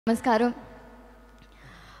నమస్కారం.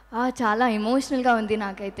 చాలా ఎమోషనల్గా ఉంది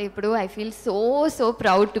నాకైతే ఇప్పుడు. I feel so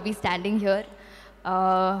proud to be standing here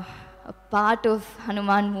part of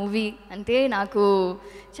Hanuman movie అంటే నాకు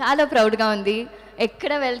చాలా ప్రౌడ్గా ఉంది.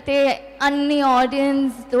 ఎక్కడ వెళ్తే అన్ని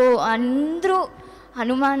ఆడియన్స్తో అందరూ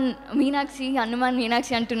హనుమాన్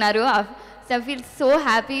మీనాక్షి అంటున్నారు. So I feel so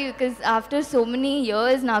happy because after so many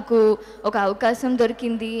years నాకు ఒక అవకాశం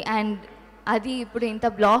దొరికింది. అండ్ అది ఇప్పుడు ఇంత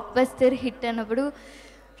బ్లాక్ బస్టర్ హిట్ అన్నప్పుడు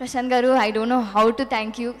ప్రశాంత్ గారు, I don't know how to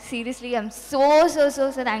thank you. Seriously, I'm so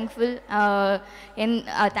thankful.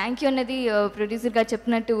 Thank you అన్నది ప్రొడ్యూసర్ గారు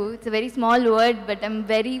చెప్పినట్టు it's a very small word, but I'm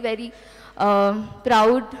very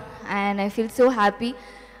proud and I feel so happy.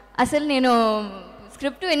 అసలు నేను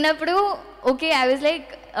script విన్నప్పుడు okay, I was like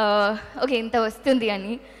okay ఇంత వస్తుంది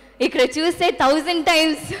అని. ఇక్కడ చూస్తే 1000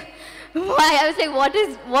 times I was like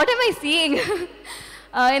what am I seeing?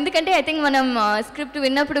 ఎందుకంటే ఐ థింక్ మనం స్క్రిప్ట్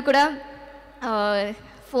విన్నప్పుడు కూడా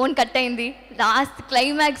ఫోన్ కట్ అయింది. లాస్ట్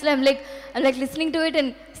క్లైమాక్స్లో I'm like listening to it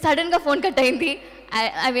and సడన్గా ఫోన్ కట్ అయింది.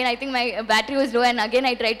 I think my battery was లో and again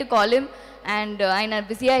I try to call him and ఆయన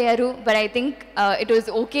బిజీ అయ్యారు. But I think it was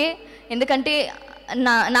okay. ఎందుకంటే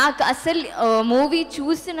నాకు అసలు మూవీ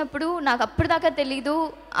చూసినప్పుడు నాకు అప్పటిదాకా తెలీదు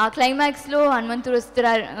ఆ క్లైమాక్స్లో హనుమంతుడు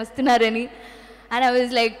వస్తున్నారని. And I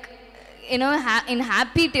was like in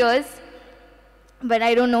happy tears. But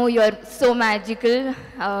I don't know, you are so magical.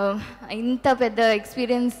 Inta pedda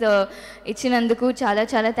experience ichinanduku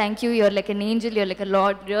chala thank you. You are like an angel, you are like a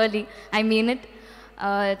lord, really. I mean it.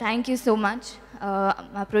 Thank you so much.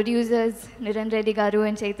 My producers Niran Reddy garu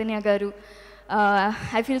and Chaitanya garu.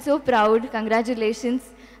 I feel so proud. Congratulations.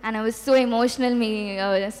 And I was so emotional. Me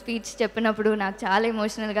speech cheppinappudu naaku chaala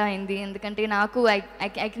emotional ga ayindi. Endukante naaku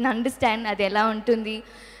I can understand adi ela untundi.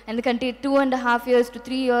 ఎందుకంటే 2.5 years to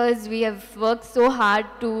 3 years we have worked so hard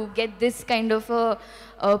to get this kind of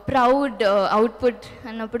a proud output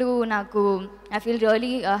అన్నప్పుడు నాకు I feel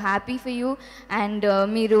really happy for you and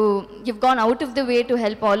you've gone out of the way to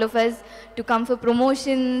help all of us to come for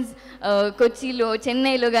promotions. కొచ్చిలో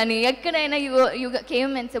చెన్నైలో కానీ ఎక్కడైనా you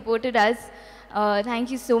came and supported us. Thank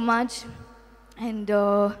you so much. And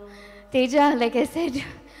Teja, like I said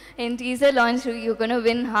in teaser launch, you're going to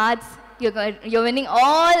win hearts. You're winning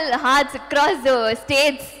all hearts across the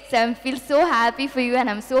states. So I feel so happy for you and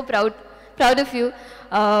I'm so proud of you.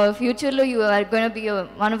 Future lo you are going to be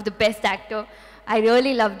one of the best actor. I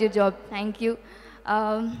really loved your job. Thank you.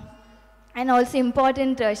 And also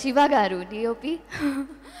important, Shiva garu, DOP.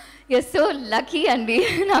 You're so lucky andi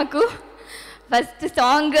naku. First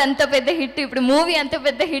song anta pedda hit, ippudu movie anta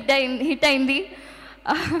pedda hit ayindi.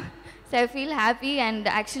 So I feel happy and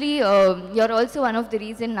actually you're also one of the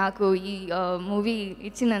reason నాకు ఈ movie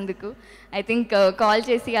ఇచ్చినందుకు. I think call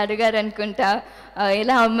చేసి అడిగారు అనుకుంటా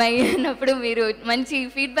ఎలా అమ్మాయి అన్నప్పుడు మీరు మంచి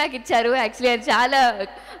ఫీడ్బ్యాక్ ఇచ్చారు. యాక్చువల్లీ అది చాలా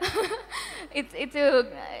ఇట్స్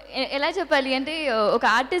ఎలా చెప్పాలి అంటే ఒక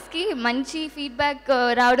ఆర్టిస్ట్కి మంచి ఫీడ్బ్యాక్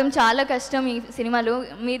రావడం చాలా కష్టం ఈ సినిమాలో.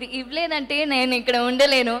 మీరు ఇవ్వలేదంటే నేను ఇక్కడ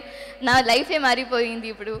ఉండలేను, నా లైఫే మారిపోయింది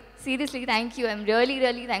ఇప్పుడు. Seriously thank you. I'm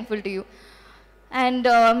really thankful to you. And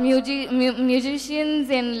musicians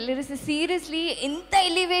and lyricists, seriously inta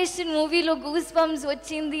elevation movie lo goosebumps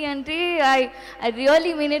vachindi ante I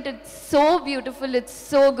really mean it. It's so beautiful, it's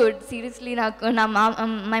so good. Seriously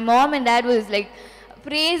my mom and dad was like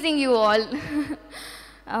praising you all.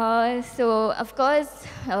 So of course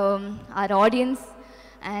our audience,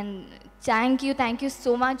 and thank you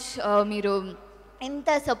so much. Meeru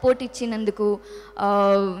inta support ichinanduku,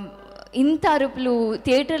 ఇంత అరుపులు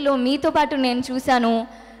థియేటర్లో మీతో పాటు నేను చూశాను.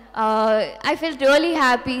 I felt really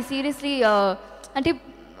happy. Seriously అంటే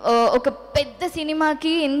ఒక పెద్ద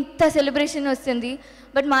సినిమాకి ఇంత సెలబ్రేషన్ వస్తుంది,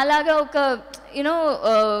 బట్ మాలాగా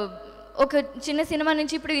ఒక చిన్న సినిమా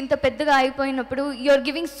నుంచి ఇప్పుడు ఇంత పెద్దగా అయిపోయినప్పుడు you are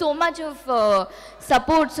giving so much of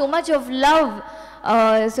support, so much of love.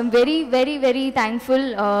 So very thankful.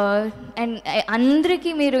 And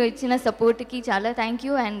అందరికీ మీరు ఇచ్చిన సపోర్ట్కి చాలా thank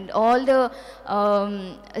you. And all the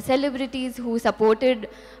celebrities who supported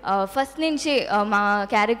first నుంచే మా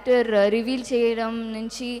క్యారెక్టర్ రివీల్ చేయడం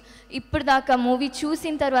నుంచి ఇప్పుడు దాకా మూవీ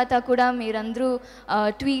చూసిన తర్వాత కూడా మీరందరూ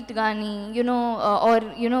ట్వీట్ కానీ are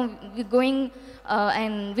going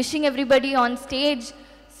and wishing everybody on stage.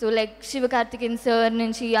 So like Sivakarthikeyan sir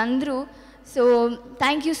నుంచి అందరూ. So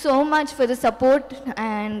thank you so much for the support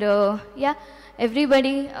and yeah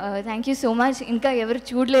everybody, thank you so much. Inka ever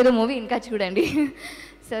chudaledu movie inka chudandi.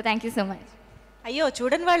 So thank you so much. అయ్యో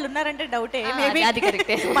చూడని వాళ్ళు ఉన్నారంటే డౌటే. అది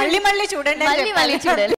కరెక్టే. మళ్ళీ చూడండి. మళ్ళీ చూడాలి.